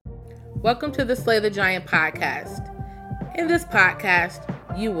Welcome to the Slay the Giant podcast. In this podcast,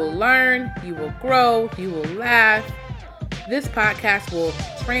 you will learn, you will grow, you will laugh. This podcast will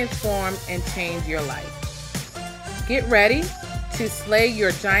transform and change your life. Get ready to slay your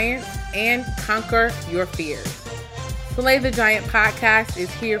giants and conquer your fears. Slay the Giant podcast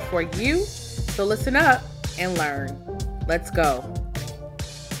is here for you, so listen up and learn. Let's go.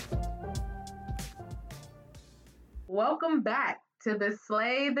 Welcome back to the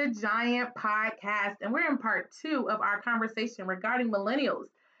Slay the Giant podcast, and we're in part 2 of our conversation regarding millennials.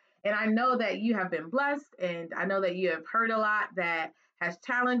 And I know that you have been blessed, and I know that you have heard a lot that has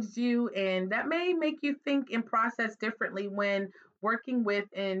challenged you, and that may make you think and process differently when working with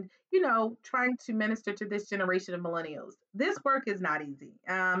and trying to minister to this generation of millennials. This work is not easy.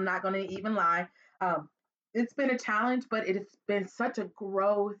 I'm not going to even lie. It's been a challenge, but it has been such a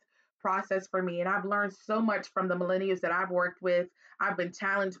growth process for me. And I've learned so much from the millennials that I've worked with. I've been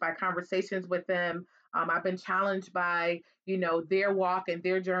challenged by conversations with them. I've been challenged by, their walk and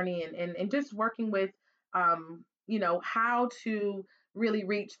their journey and just working with, how to really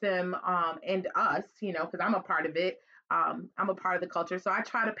reach them and us, because I'm a part of it. I'm a part of the culture. So I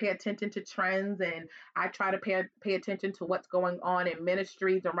try to pay attention to trends and I try to pay attention to what's going on in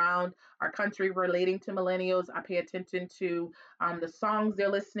ministries around our country relating to millennials. I pay attention to the songs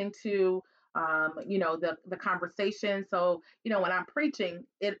they're listening to, the conversation. So, when I'm preaching,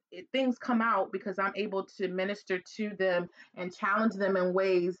 things come out because I'm able to minister to them and challenge them in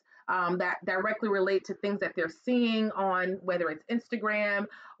ways that directly relate to things that they're seeing on whether it's Instagram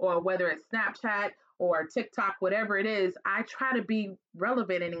or whether it's Snapchat or TikTok, whatever it is. I try to be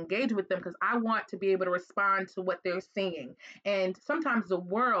relevant and engage with them because I want to be able to respond to what they're seeing. And sometimes the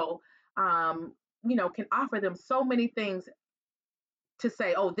world, can offer them so many things to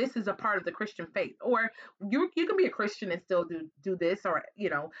say, oh, this is a part of the Christian faith, or you can be a Christian and still do this, or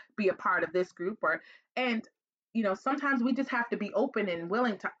be a part of this group, and sometimes we just have to be open and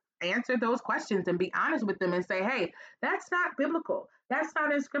willing to answer those questions and be honest with them and say, hey, that's not biblical, that's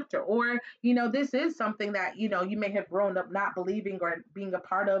not in scripture, or this is something that you may have grown up not believing or being a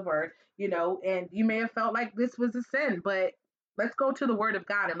part of, or and you may have felt like this was a sin, but let's go to the word of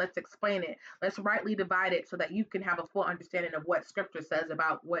God and let's explain it. Let's rightly divide it so that you can have a full understanding of what scripture says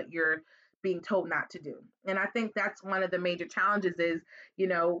about what you're being told not to do. And I think that's one of the major challenges is,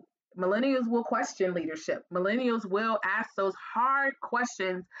 millennials will question leadership. Millennials will ask those hard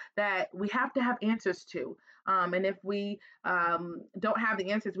questions that we have to have answers to. And if we don't have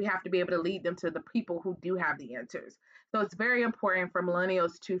the answers, we have to be able to lead them to the people who do have the answers. So it's very important for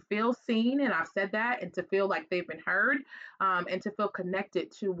millennials to feel seen, and I've said that, and to feel like they've been heard, and to feel connected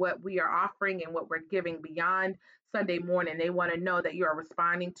to what we are offering and what we're giving beyond Sunday morning. They want to know that you are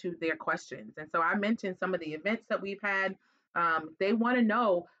responding to their questions. And so I mentioned some of the events that we've had. They want to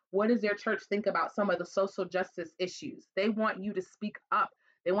know, what does their church think about some of the social justice issues? They want you to speak up.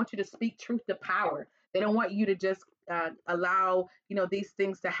 They want you to speak truth to power. They don't want you to just allow these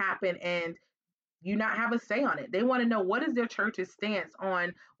things to happen and you not have a say on it. They want to know, what is their church's stance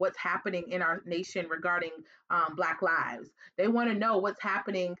on what's happening in our nation regarding Black lives. They want to know what's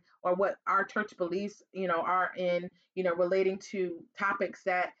happening or what our church beliefs, are in, relating to topics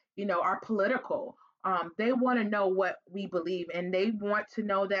that, are political. They want to know what we believe, and they want to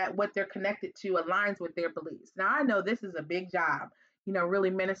know that what they're connected to aligns with their beliefs. Now, I know this is a big job, really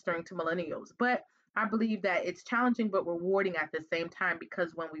ministering to millennials, but I believe that it's challenging but rewarding at the same time,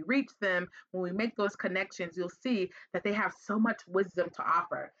 because when we reach them, when we make those connections, you'll see that they have so much wisdom to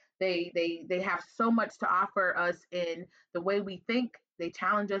offer. They have so much to offer us in the way we think. They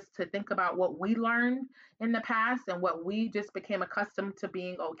challenge us to think about what we learned in the past and what we just became accustomed to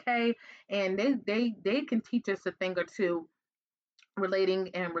being okay. And they can teach us a thing or two relating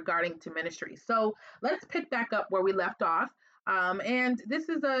and regarding to ministry. So let's pick back up where we left off. And this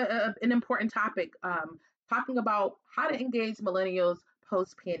is an important topic, talking about how to engage millennials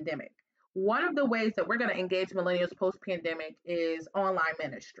post pandemic. One of the ways that we're going to engage millennials post pandemic is online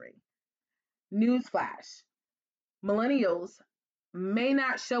ministry. Newsflash: millennials may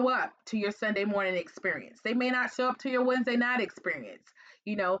not show up to your Sunday morning experience. They may not show up to your Wednesday night experience,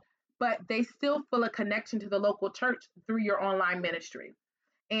 you know, but they still feel a connection to the local church through your online ministry.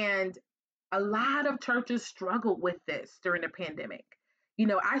 And a lot of churches struggled with this during the pandemic.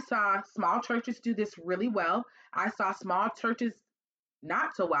 I saw small churches do this really well. I saw small churches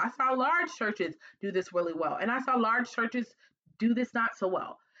not so well. I saw large churches do this really well. And I saw large churches do this not so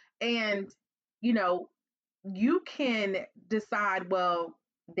well. And, you know, you can decide, well,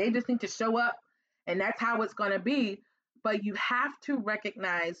 they just need to show up and that's how it's going to be. But you have to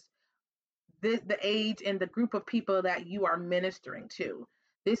recognize the age and the group of people that you are ministering to.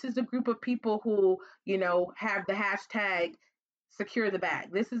 This is a group of people who, have the hashtag secure the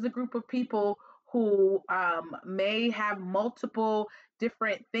bag. This is a group of people who may have multiple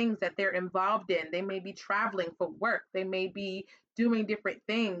different things that they're involved in. They may be traveling for work, they may be doing different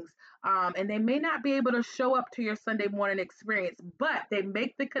things, and they may not be able to show up to your Sunday morning experience, but they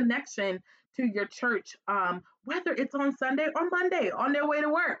make the connection to your church, whether it's on Sunday or Monday on their way to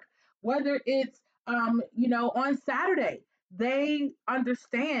work, whether it's on Saturday. They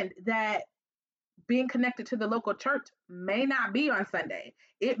understand that being connected to the local church may not be on Sunday.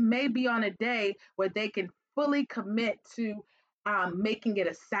 It may be on a day where they can fully commit to making it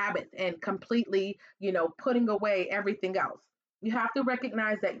a Sabbath and completely, putting away everything else. You have to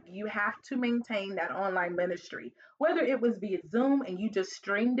recognize that you have to maintain that online ministry, whether it was via Zoom and you just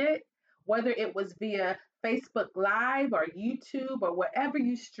streamed it, whether it was via Facebook Live or YouTube or wherever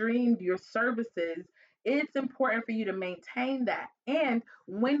you streamed your services. It's important for you to maintain that. And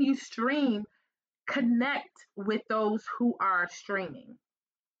when you stream, connect with those who are streaming.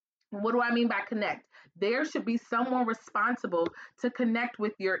 What do I mean by connect? There should be someone responsible to connect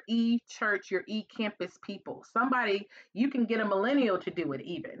with your e-church, your e-campus people. Somebody, you can get a millennial to do it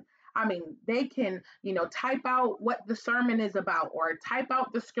even. I mean, they can, type out what the sermon is about, or type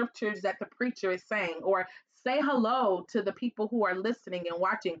out the scriptures that the preacher is saying, or say hello to the people who are listening and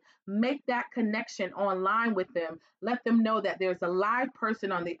watching. Make that connection online with them. Let them know that there's a live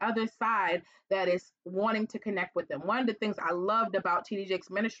person on the other side that is wanting to connect with them. One of the things I loved about TD Jakes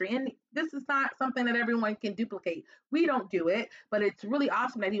ministry, and this is not something that everyone can duplicate. We don't do it, but it's really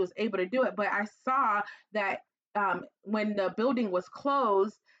awesome that he was able to do it. But I saw that when the building was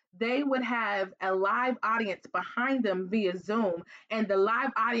closed, they would have a live audience behind them via Zoom, and the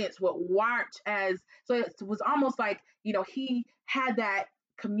live audience would watch so it was almost like, he had that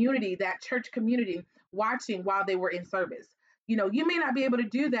community, that church community watching while they were in service. You may not be able to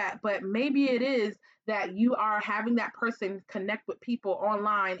do that, but maybe it is that you are having that person connect with people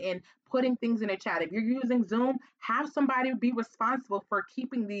online and putting things in a chat. If you're using Zoom, have somebody be responsible for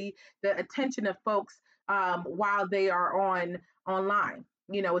keeping the attention of folks while they are online.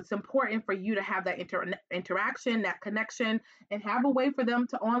 It's important for you to have that interaction, that connection, and have a way for them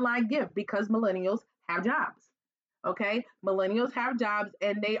to online give, because millennials have jobs. Okay, millennials have jobs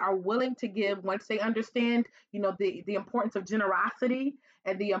and they are willing to give once they understand, the importance of generosity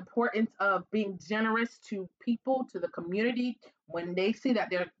and the importance of being generous to people, to the community. When they see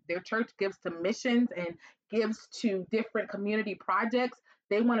that their church gives to missions and gives to different community projects,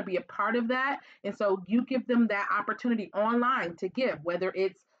 they want to be a part of that. And so you give them that opportunity online to give, whether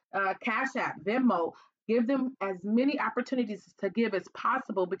it's Cash App, Venmo. Give them as many opportunities to give as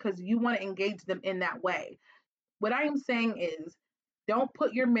possible, because you want to engage them in that way. What I am saying is, don't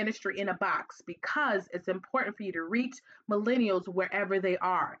put your ministry in a box, because it's important for you to reach millennials wherever they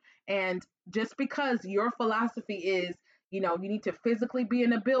are. And just because your philosophy is, you need to physically be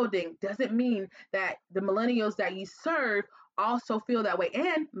in a building, doesn't mean that the millennials that you serve also feel that way.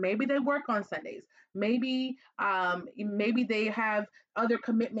 And maybe they work on Sundays. Maybe they have other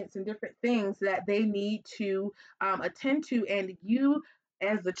commitments and different things that they need to attend to. And you,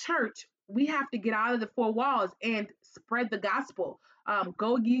 as the church, we have to get out of the four walls and spread the gospel.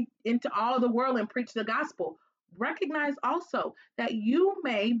 Go ye into all the world and preach the gospel. Recognize also that you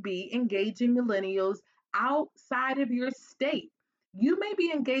may be engaging millennials outside of your state. You may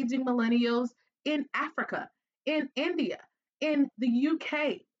be engaging millennials in Africa, in India, in the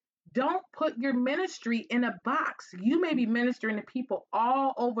UK. Don't put your ministry in a box. You may be ministering to people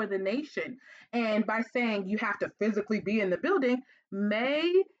all over the nation. And by saying you have to physically be in the building,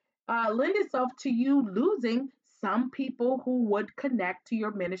 may lend itself to you losing some people who would connect to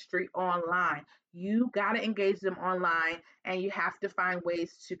your ministry online. You got to engage them online, and you have to find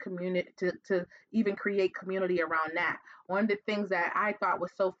ways to communicate, to even create community around that. One of the things that I thought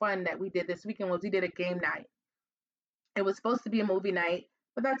was so fun that we did this weekend was we did a game night. It was supposed to be a movie night,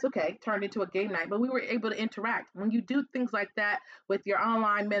 but that's okay. Turned into a game night, but we were able to interact. When you do things like that with your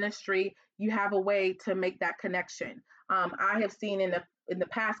online ministry, you have a way to make that connection. I have seen in the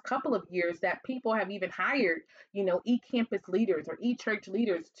past couple of years that people have even hired, e-campus leaders or e-church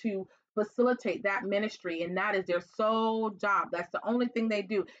leaders to facilitate that ministry, and that is their sole job. That's the only thing they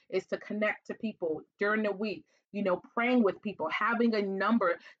do, is to connect to people during the week. Praying with people, having a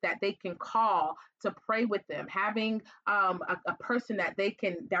number that they can call to pray with them, having a person that they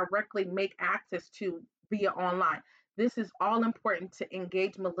can directly make access to via online. This is all important to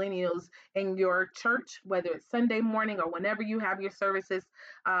engage millennials in your church, whether it's Sunday morning or whenever you have your services.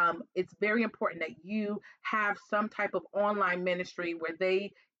 It's very important that you have some type of online ministry where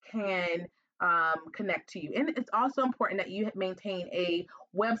they can connect to you. And it's also important that you maintain a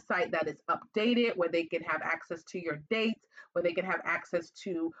website that is updated, where they can have access to your dates, where they can have access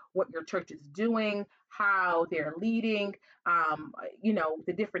to what your church is doing, how they're leading,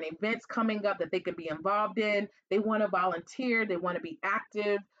 the different events coming up that they could be involved in. They want to volunteer, they want to be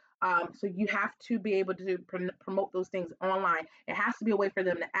active. So you have to be able to promote those things online. It has to be a way for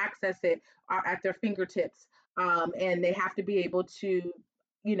them to access it at their fingertips. And they have to be able to,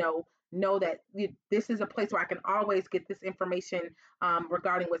 you know that this is a place where I can always get this information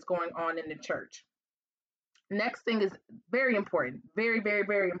regarding what's going on in the church. Next thing is very important, very, very,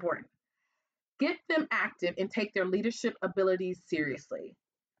 very important. Get them active and take their leadership abilities seriously.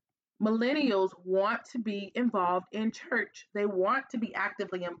 Millennials want to be involved in church. They want to be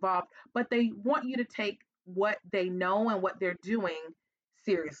actively involved, but they want you to take what they know and what they're doing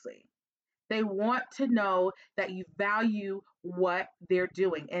seriously. They want to know that you value what they're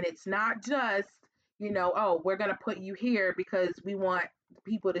doing. And it's not just, oh, we're going to put you here because we want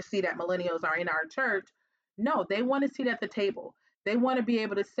people to see that millennials are in our church. No, they want to sit at the table. They want to be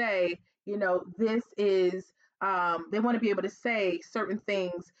able to say, this is, they want to be able to say certain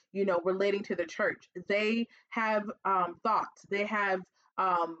things, relating to the church. They have thoughts, they have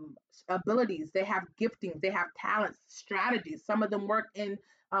abilities, they have giftings, they have talents, strategies. Some of them work in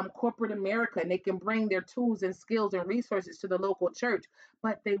corporate America, and they can bring their tools and skills and resources to the local church,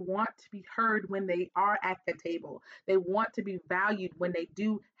 but they want to be heard when they are at the table. They want to be valued when they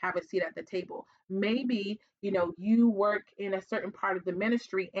do have a seat at the table. Maybe, you work in a certain part of the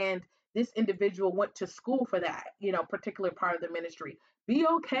ministry, and this individual went to school for that, particular part of the ministry. Be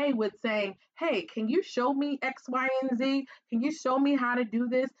okay with saying, hey, can you show me X, Y, and Z? Can you show me how to do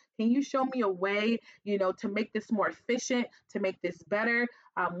this? Can you show me a way, to make this more efficient, to make this better?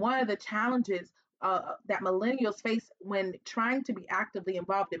 One of the challenges that millennials face when trying to be actively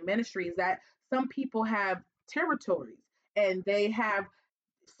involved in ministry is that some people have territories, and they have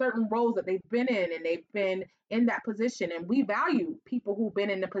certain roles that they've been in, and they've been in that position. And we value people who've been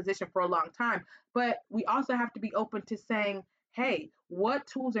in the position for a long time, but we also have to be open to saying, hey, what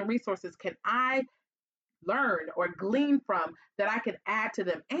tools and resources can I learn or glean from that I can add to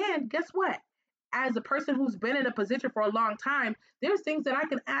them? And guess what? As a person who's been in a position for a long time, there's things that I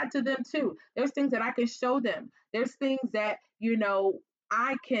can add to them too. There's things that I can show them. There's things that,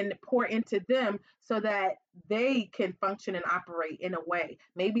 I can pour into them so that they can function and operate in a way.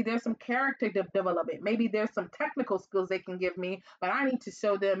 Maybe there's some character development. Maybe there's some technical skills they can give me, but I need to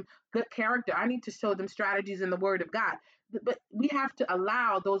show them good character. I need to show them strategies in the Word of God. But we have to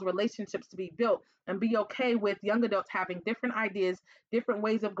allow those relationships to be built and be okay with young adults having different ideas, different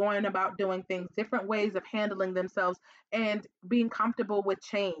ways of going about doing things, different ways of handling themselves, and being comfortable with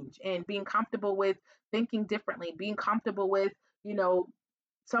change, and being comfortable with thinking differently, being comfortable with,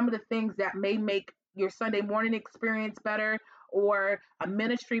 some of the things that may make your Sunday morning experience better or a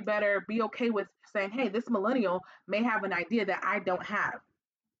ministry better. Be okay with saying, hey, this millennial may have an idea that I don't have.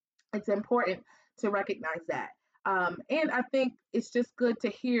 It's important to recognize that. And I think it's just good to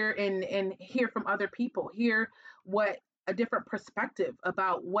hear and hear from other people, hear what a different perspective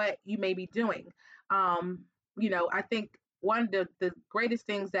about what you may be doing. I think one of the greatest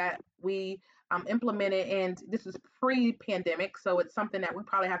things that we implemented, and this is pre-pandemic, so it's something that we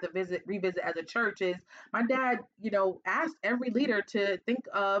probably have to revisit as a church, is my dad, asked every leader to think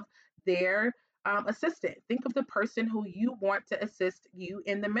of their assistant. Think of the person who you want to assist you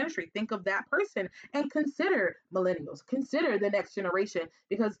in the ministry. Think of that person and consider millennials, consider the next generation,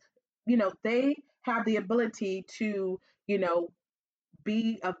 because, they have the ability to,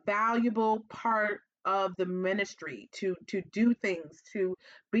 be a valuable part of the ministry, to do things, to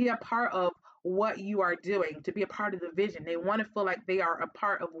be a part of what you are doing, to be a part of the vision. They want to feel like they are a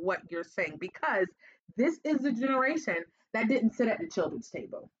part of what you're saying, because this is the generation that didn't sit at the children's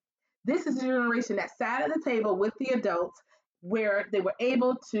table. This is a generation that sat at the table with the adults, where they were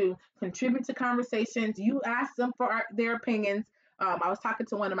able to contribute to conversations. You asked them for their opinions. I was talking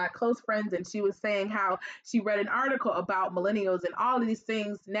to one of my close friends, and she was saying how she read an article about millennials and all of these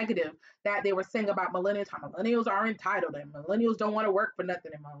things negative that they were saying about millennials, how millennials are entitled and millennials don't want to work for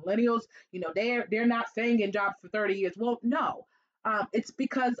nothing, and millennials, they're not staying in jobs for 30 years. Well, no, it's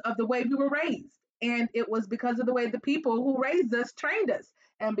because of the way we were raised. And it was because of the way the people who raised us trained us.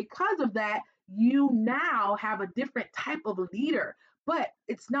 And because of that, you now have a different type of leader. But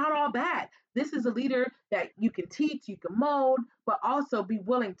it's not all bad. This is a leader that you can teach, you can mold, but also be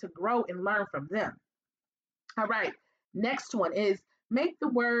willing to grow and learn from them. All right. Next one is make the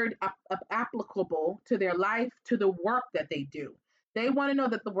word applicable to their life, to the work that they do. They want to know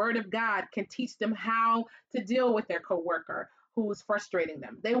that the word of God can teach them how to deal with their coworker, who's frustrating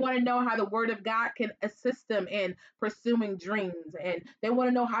them. They want to know how the word of God can assist them in pursuing dreams. And they want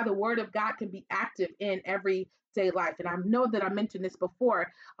to know how the word of God can be active in everyday life. And I know that I mentioned this before.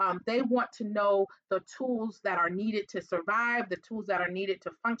 They want to know the tools that are needed to survive, the tools that are needed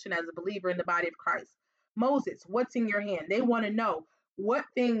to function as a believer in the body of Christ. Moses, what's in your hand? They want to know what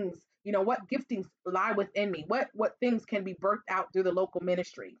things, what giftings lie within me, what things can be birthed out through the local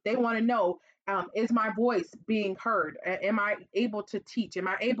ministry. They want to know, is my voice being heard? Am I able to teach? Am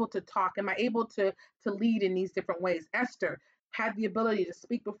I able to talk? Am I able to lead in these different ways? Esther had the ability to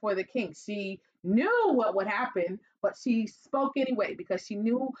speak before the king. She knew what would happen, but she spoke anyway because she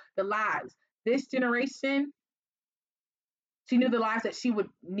knew the lives. This generation, she knew the lives that she would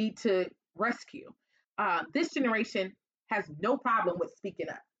need to rescue. This generation has no problem with speaking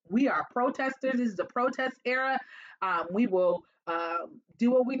up. We are protesters. This is a protest era. We will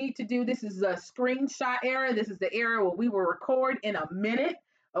do what we need to do. This is a screenshot era. This is the era where we will record in a minute.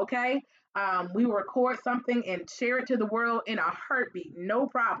 Okay. We will record something and share it to the world in a heartbeat. No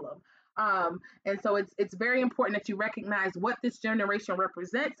problem. And so it's very important that you recognize what this generation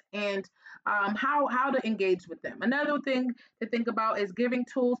represents and how to engage with them. Another thing to think about is giving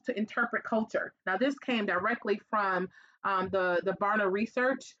tools to interpret culture. Now, this came directly from the Barna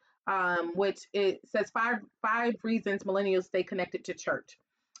research, which it says five reasons millennials stay connected to church.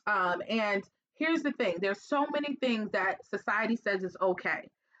 And here's the thing: there's so many things that society says is okay.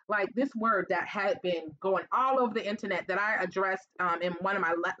 Like this word that had been going all over the internet that I addressed in one of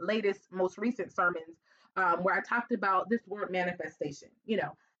my latest, most recent sermons, where I talked about this word manifestation.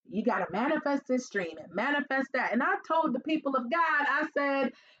 You got to manifest this dream and manifest that. And I told the people of God, I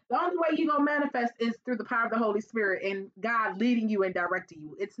said, the only way you're going to manifest is through the power of the Holy Spirit and God leading you and directing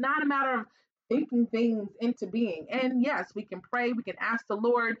you. It's not a matter of thinking things into being. And yes, we can pray, we can ask the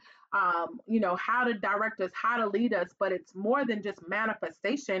Lord, how to direct us, how to lead us, but it's more than just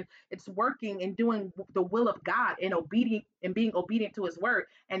manifestation. It's working and doing the will of God and obedient and being obedient to his word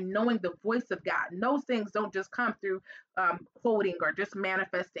and knowing the voice of God. And those things don't just come through quoting or just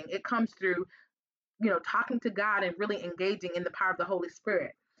manifesting. It comes through, talking to God and really engaging in the power of the Holy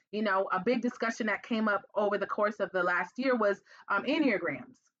Spirit. A big discussion that came up over the course of the last year was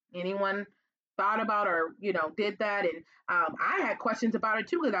Enneagrams. Anyone thought about or did that? And I had questions about it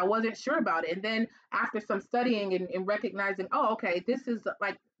too because I wasn't sure about it. And then after some studying and recognizing, oh, okay, this is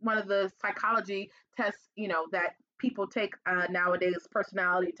like one of the psychology tests, that people take nowadays,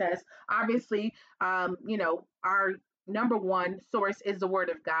 personality tests. Obviously, our number one source is the word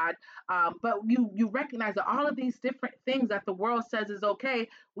of God. But you recognize that all of these different things that the world says is okay,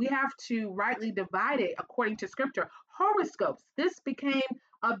 we have to rightly divide it according to scripture. Horoscopes, this became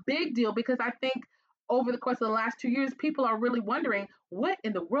a big deal because I think over the course of the last 2 years, people are really wondering what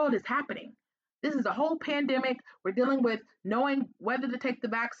in the world is happening. This is a whole pandemic. We're dealing with knowing whether to take the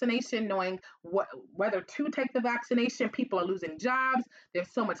vaccination, knowing whether to take the vaccination. People are losing jobs.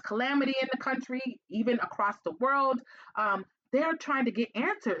 There's so much calamity in the country, even across the world. They're trying to get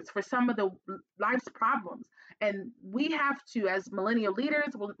answers for some of the life's problems. And we have to, as millennial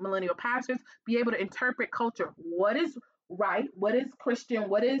leaders, millennial pastors, be able to interpret culture. What is right? What is Christian?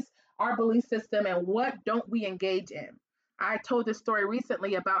 What is our belief system? And what don't we engage in? I told this story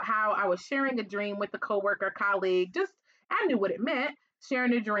recently about how I was sharing a dream with a coworker, colleague. Just, I knew what it meant,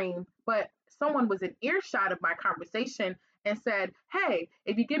 sharing a dream, but someone was in earshot of my conversation and said, "Hey,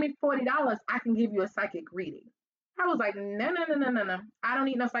 if you give me $40, I can give you a psychic reading." I was like, no, no, no, no, no, no. I don't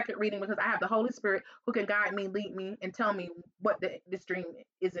need no psychic reading because I have the Holy Spirit who can guide me, lead me, and tell me what this dream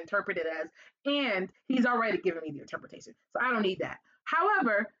is interpreted as. And he's already given me the interpretation. So I don't need that.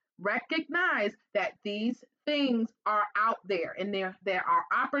 However, recognize that these things are out there and there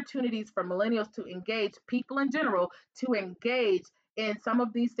are opportunities for millennials to engage, people in general, to engage in some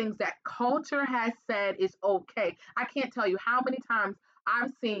of these things that culture has said is okay. I can't tell you how many times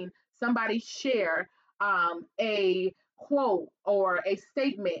I've seen somebody share a quote or a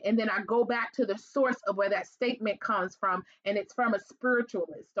statement, and then I go back to the source of where that statement comes from, and it's from a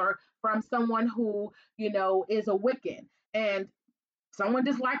spiritualist or from someone who, is a Wiccan. And someone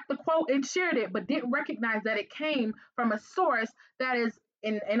just liked the quote and shared it, but didn't recognize that it came from a source that is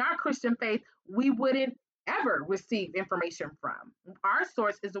in our Christian faith, we wouldn't ever receive information from. Our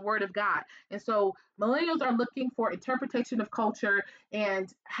source is the word of God. And so millennials are looking for interpretation of culture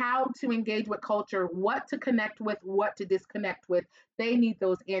and how to engage with culture, what to connect with, what to disconnect with. They need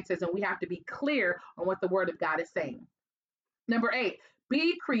those answers, and we have to be clear on what the word of God is saying. Number 8,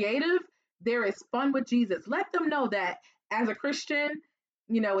 be creative. There is fun with Jesus. Let them know that as a Christian,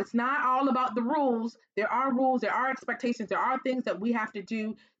 it's not all about the rules. There are rules, there are expectations, there are things that we have to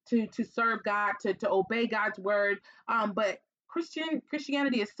do to serve God, to obey God's word. But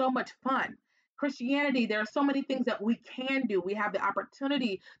Christianity is so much fun. Christianity, there are so many things that we can do. We have the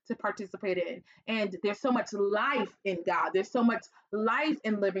opportunity to participate in. And there's so much life in God. There's so much life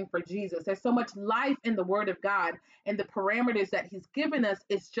in living for Jesus. There's so much life in the Word of God. And the parameters that He's given us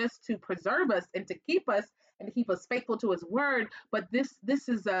is just to preserve us and to keep us and to keep us faithful to His Word. But this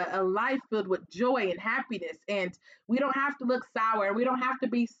is a life filled with joy and happiness. And we don't have to look sour, and we don't have to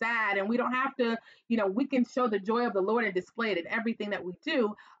be sad, and we don't have to, we can show the joy of the Lord and display it in everything that we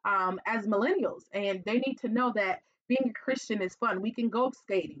do, as millennials. And they need to know that being a Christian is fun. We can go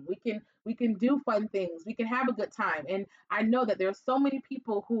skating. We can do fun things. We can have a good time. And I know that there are so many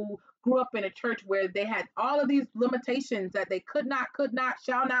people who grew up in a church where they had all of these limitations that they could not,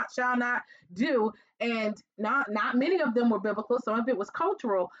 shall not do. And not many of them were biblical. Some of it was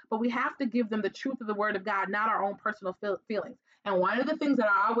cultural, but we have to give them the truth of the Word of God, not our own personal feelings. And one of the things that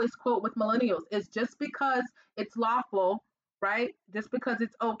I always quote with millennials is, just because it's lawful, right? Just because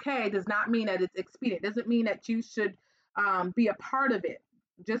it's okay does not mean that it's expedient. Doesn't mean that you should be a part of it.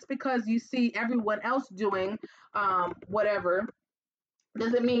 Just because you see everyone else doing whatever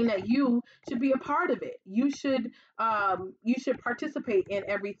doesn't mean that you should be a part of it. You should participate in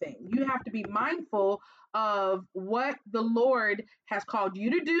everything. You have to be mindful of what the Lord has called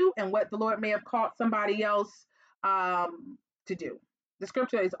you to do and what the Lord may have called somebody else to do. The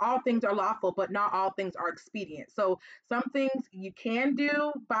scripture is, all things are lawful, but not all things are expedient. So some things you can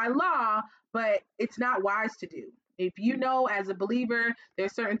do by law, but it's not wise to do. If you know, as a believer,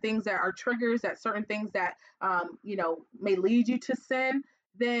 there's certain things that are triggers, that certain things that may lead you to sin,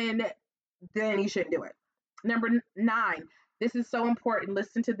 then you shouldn't do it. Number 9, this is so important.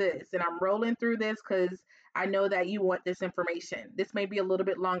 Listen to this, and I'm rolling through this because I know that you want this information. This may be a little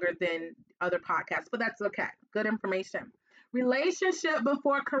bit longer than other podcasts, but that's okay. Good information. Relationship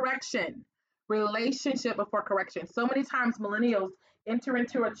before correction. Relationship before correction. So many times millennials enter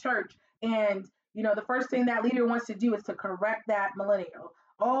into a church, and the first thing that leader wants to do is to correct that millennial.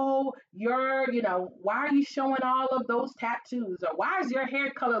 Oh, why are you showing all of those tattoos? Or why is your hair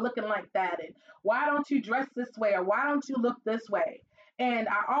color looking like that? And why don't you dress this way? Or why don't you look this way? And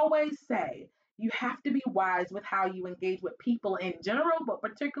I always say, you have to be wise with how you engage with people in general, but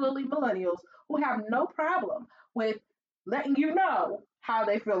particularly millennials who have no problem with letting you know how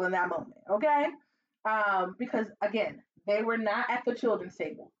they feel in that moment. Okay. Because again, they were not at the children's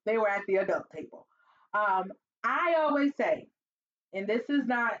table, they were at the adult table. I always say, and this is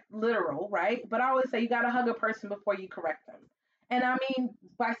not literal, right? But I always say, you got to hug a person before you correct them. And I mean,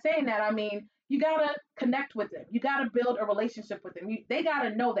 by saying that, I mean, you got to connect with them. You got to build a relationship with them. They got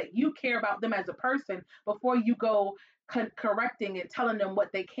to know that you care about them as a person before you go correcting and telling them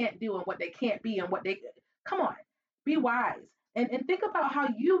what they can't do and what they can't be and what they, come on, be wise. And think about how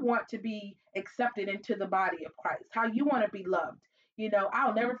you want to be accepted into the body of Christ, how you want to be loved.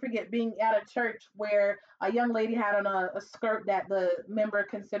 I'll never forget being at a church where a young lady had on a skirt that the member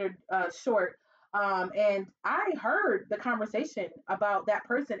considered short. And I heard the conversation about that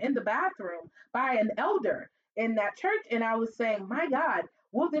person in the bathroom by an elder in that church. And I was saying, my God,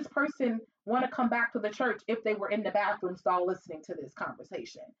 will this person want to come back to the church if they were in the bathroom stall listening to this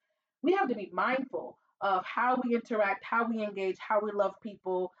conversation? We have to be mindful of how we interact, how we engage, how we love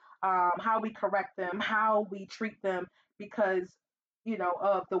people, how we correct them, how we treat them, because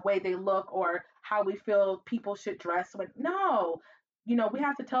of the way they look or how we feel people should dress. No, we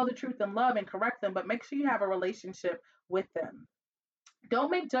have to tell the truth in love and correct them, but make sure you have a relationship with them.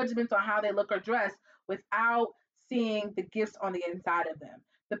 Don't make judgments on how they look or dress without seeing the gifts on the inside of them.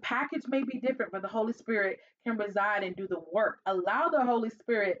 The package may be different, but the Holy Spirit can reside and do the work. Allow the Holy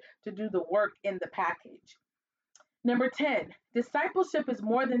Spirit to do the work in the package. Number 10, discipleship is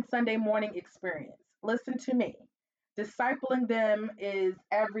more than Sunday morning experience. Listen to me. Discipling them is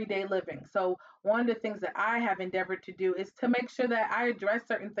everyday living. So, one of the things that I have endeavored to do is to make sure that I address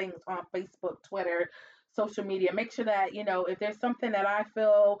certain things on Facebook, Twitter, social media. Make sure that, if there's something that I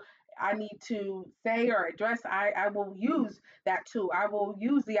feel I need to say or address, I will use that tool. I will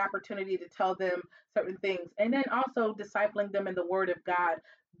use the opportunity to tell them certain things. And then also discipling them in the Word of God.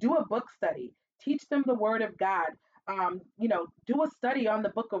 Do a book study, teach them the Word of God. Do a study on the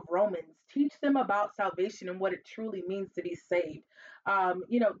book of Romans. Teach them about salvation and what it truly means to be saved. Um,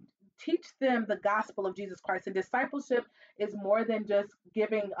 you know, Teach them the gospel of Jesus Christ. And discipleship is more than just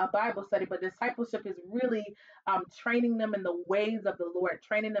giving a Bible study, but discipleship is really training them in the ways of the Lord,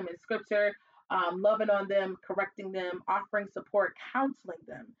 training them in scripture, loving on them, correcting them, offering support, counseling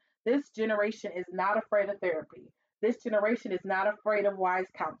them. This generation is not afraid of therapy. This generation is not afraid of wise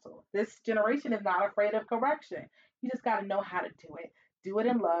counsel. This generation is not afraid of correction. You just got to know how to do it. Do it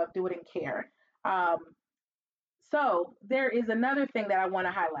in love, do it in care. Um, So there is another thing that I want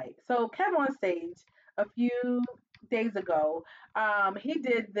to highlight. So Kev on stage a few days ago, he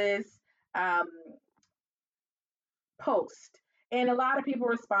did this um, post, and a lot of people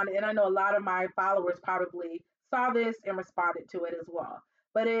responded, and I know a lot of my followers probably saw this and responded to it as well.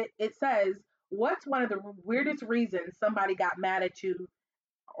 But it says, "What's one of the weirdest reasons somebody got mad at you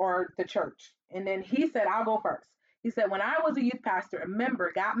or the church?" And then he said, "I'll go first." He said, "When I was a youth pastor, a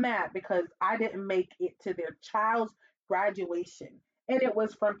member got mad because I didn't make it to their child's graduation, and it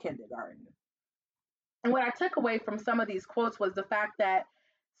was from kindergarten." And what I took away from some of these quotes was the fact that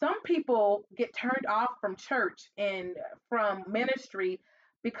some people get turned off from church and from ministry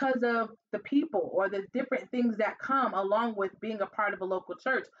because of the people or the different things that come along with being a part of a local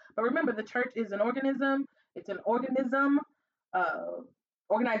church. But remember, the church is an organism. It's an organism, uh,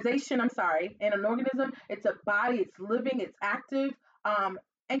 organization. I'm sorry, and an organism. It's a body. It's living. It's active. Um,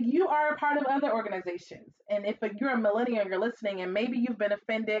 and you are a part of other organizations. And if you're a millennial, you're listening, and maybe you've been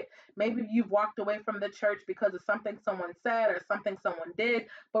offended. Maybe you've walked away from the church because of something someone said or something someone did,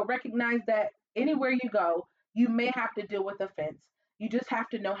 but recognize that anywhere you go, you may have to deal with offense. You just have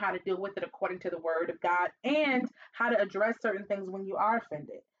to know how to deal with it according to the word of God and how to address certain things when you are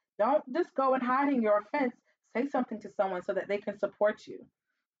offended. Don't just go and hide in your offense. Say something to someone so that they can support you.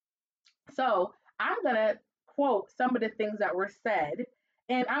 So I'm going to quote some of the things that were said,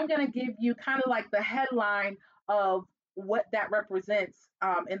 and I'm going to give you kind of like the headline of what that represents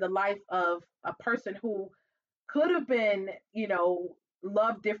in the life of a person who could have been,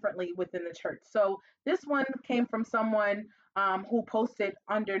 loved differently within the church. So this one came from someone who posted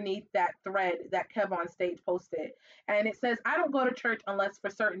underneath that thread that Kev on stage posted. And it says, "I don't go to church unless for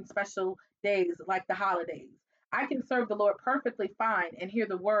certain special days like the holidays. I can serve the Lord perfectly fine and hear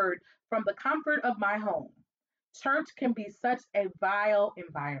the word from the comfort of my home. Church can be such a vile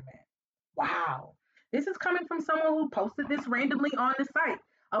environment." Wow. This is coming from someone who posted this randomly on the site,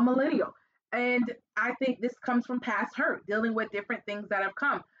 a millennial. And I think this comes from past hurt, dealing with different things that have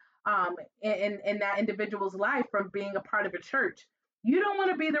come in that individual's life from being a part of a church. You don't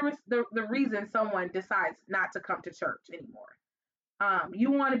want to be the reason someone decides not to come to church anymore.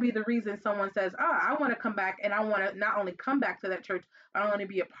 You want to be the reason someone says, "Oh, I want to come back, and I want to not only come back to that church, but I want to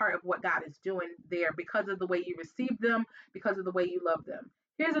be a part of what God is doing there because of the way you receive them, because of the way you love them."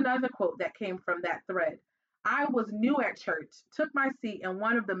 Here's another quote that came from that thread. "I was new at church, took my seat, and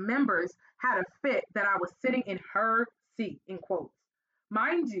one of the members had a fit that I was sitting in her seat," in quotes.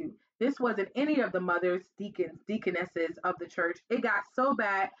 Mind you, this wasn't any of the mothers, deacons, deaconesses of the church. It got so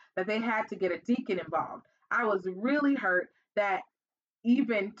bad that they had to get a deacon involved. I was really hurt that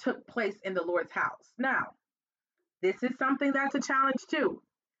even took place in the Lord's house. Now, this is something that's a challenge too.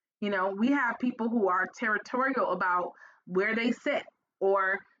 We have people who are territorial about where they sit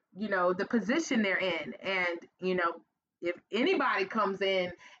or, the position they're in. And, if anybody comes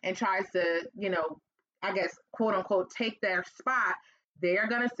in and tries to, I guess, quote unquote, take their spot, they are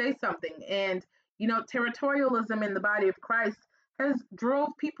going to say something. And, territorialism in the body of Christ has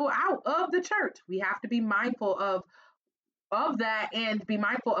drove people out of the church. We have to be mindful of that and be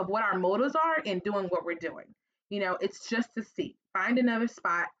mindful of what our motives are in doing what we're doing. It's just a seat. Find another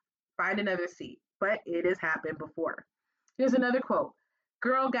spot, find another seat. But it has happened before. Here's another quote.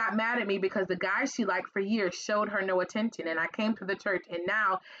 "Girl got mad at me because the guy she liked for years showed her no attention, and I came to the church, and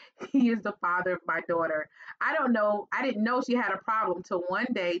now he is the father of my daughter. I don't know. I didn't know she had a problem till one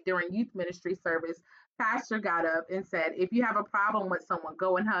day during youth ministry service. Pastor got up and said, 'If you have a problem with someone,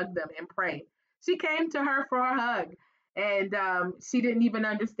 go and hug them and pray.' She came to her for a hug, and she didn't even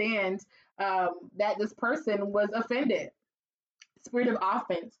understand that this person was offended. Spirit of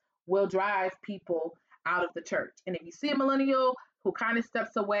offense will drive people out of the church. And if you see a millennial who kind of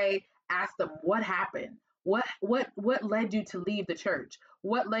steps away, ask them what happened. What led you to leave the church?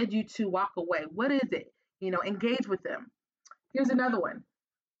 What led you to walk away? What is it? Engage with them. Here's another one.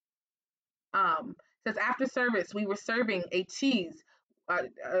 Says, "After service, we were serving a cheese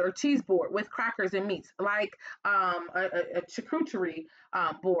or cheese board with crackers and meats, like a charcuterie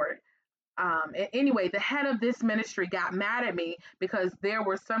board. Anyway, the head of this ministry got mad at me because there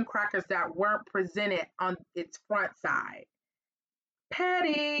were some crackers that weren't presented on its front side."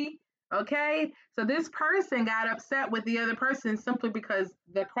 Petty. Okay. So this person got upset with the other person simply because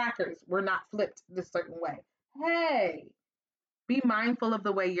the crackers were not flipped this certain way. Hey, be mindful of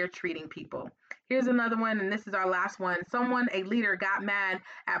the way you're treating people. Here's another one, and this is our last one. "Someone, a leader, got mad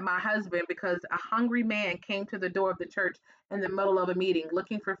at my husband because a hungry man came to the door of the church in the middle of a meeting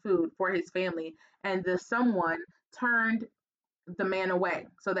looking for food for his family, and the someone turned the man away.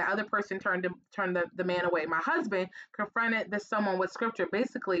 So the other person turned the man away. My husband confronted this someone with scripture.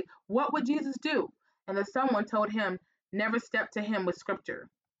 Basically, what would Jesus do? and the someone told him, never step to him with scripture.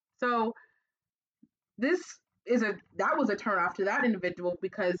 So that was a turnoff to that individual,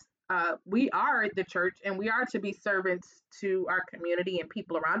 because we are the church and we are to be servants to our community and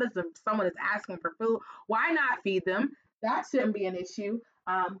people around us. If someone is asking for food, why not feed them? That shouldn't be an issue.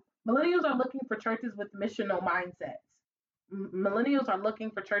 Millennials are looking for churches with missional mindsets. Millennials are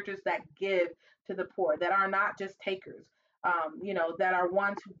looking for churches that give to the poor, that are not just takers, that are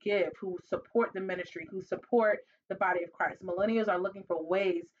ones who give, who support the ministry, who support the body of Christ. Millennials are looking for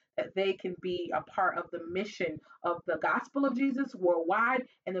ways that they can be a part of the mission of the gospel of Jesus worldwide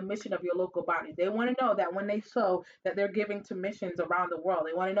and the mission of your local body. They want to know that when they sow, that they're giving to missions around the world.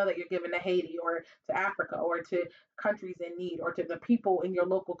 They want to know that you're giving to Haiti or to Africa or to countries in need, or to the people in your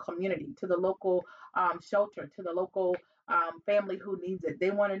local community, to the local shelter, to the local family who needs it.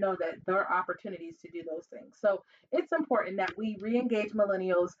 They want to know that there are opportunities to do those things. So it's important that we re-engage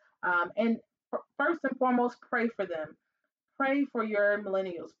millennials, and first and foremost, pray for them. Pray for your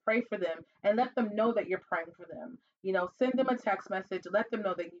millennials, pray for them, and let them know that you're praying for them. Send them a text message, let them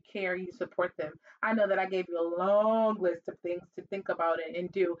know that you care, you support them. I know that I gave you a long list of things to think about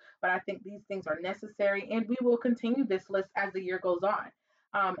and do, but I think these things are necessary, and we will continue this list as the year goes on.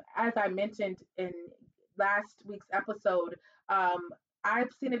 As I mentioned in last week's episode,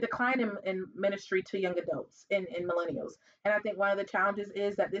 I've seen a decline in ministry to young adults in millennials. And I think one of the challenges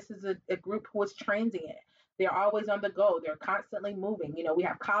is that this is a group who is transient. They're always on the go. They're constantly moving. We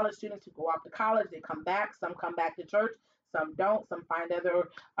have college students who go off to college. They come back. Some come back to church. Some don't. Some find other,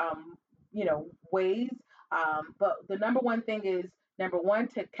 ways. But the number one thing is, number one,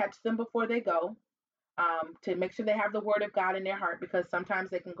 to catch them before they go. To make sure they have the word of God in their heart, because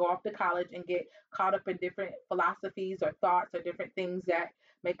sometimes they can go off to college and get caught up in different philosophies or thoughts or different things that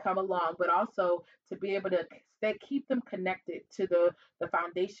may come along, but also to be able to keep them connected to the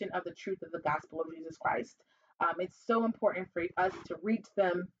foundation of the truth of the gospel of Jesus Christ. It's so important for us to reach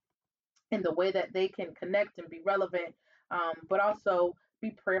them in the way that they can connect and be relevant, but also be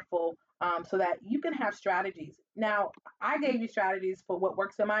prayerful, so that you can have strategies. Now, I gave you strategies for what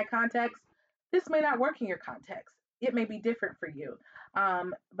works in my context. This may not work in your context. It may be different for you.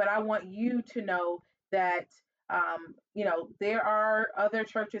 But I want you to know that, there are other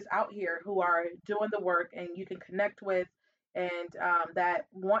churches out here who are doing the work and you can connect with, and that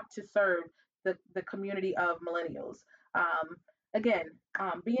want to serve the community of millennials. Again,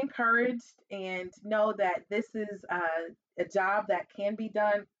 be encouraged and know that this is a job that can be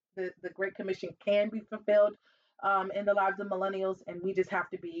done. The Great Commission can be fulfilled in the lives of millennials, and we just have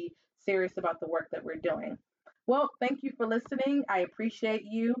to be serious about the work that we're doing. Well, thank you for listening. I appreciate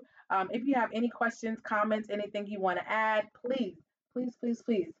you. If you have any questions, comments, anything you want to add, please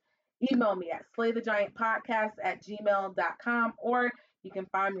email me at slaythegiantpodcast@gmail.com, or you can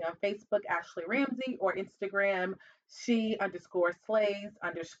find me on Facebook, Ashley Ramsey, or Instagram,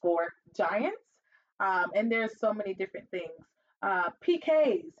 she_slays_giants. And there's so many different things.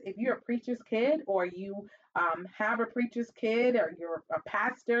 PKs, if you're a preacher's kid, or you have a preacher's kid, or you're a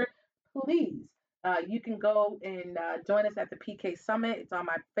pastor, please, you can go and join us at the PK Summit. It's on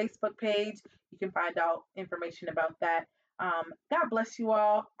my Facebook page. You can find out information about that. God bless you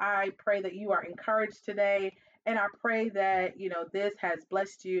all. I pray that you are encouraged today, and I pray that this has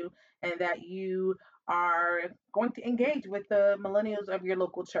blessed you, and that you are going to engage with the millennials of your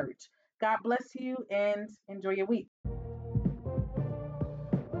local church. God bless you, and enjoy your week.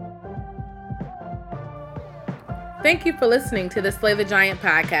 Thank you for listening to the Slay the Giant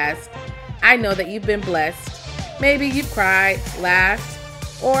podcast. I know that you've been blessed. Maybe you've cried, laughed,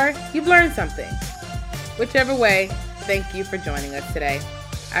 or you've learned something. Whichever way, thank you for joining us today.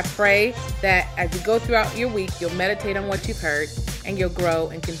 I pray that as you go throughout your week, you'll meditate on what you've heard, and you'll grow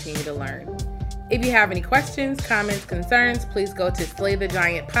and continue to learn. If you have any questions, comments, concerns, please go to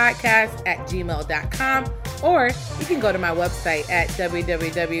slaythegiantpodcast@gmail.com, or you can go to my website at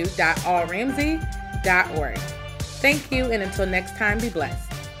www.allramsey.org. Thank you, and until next time, be blessed.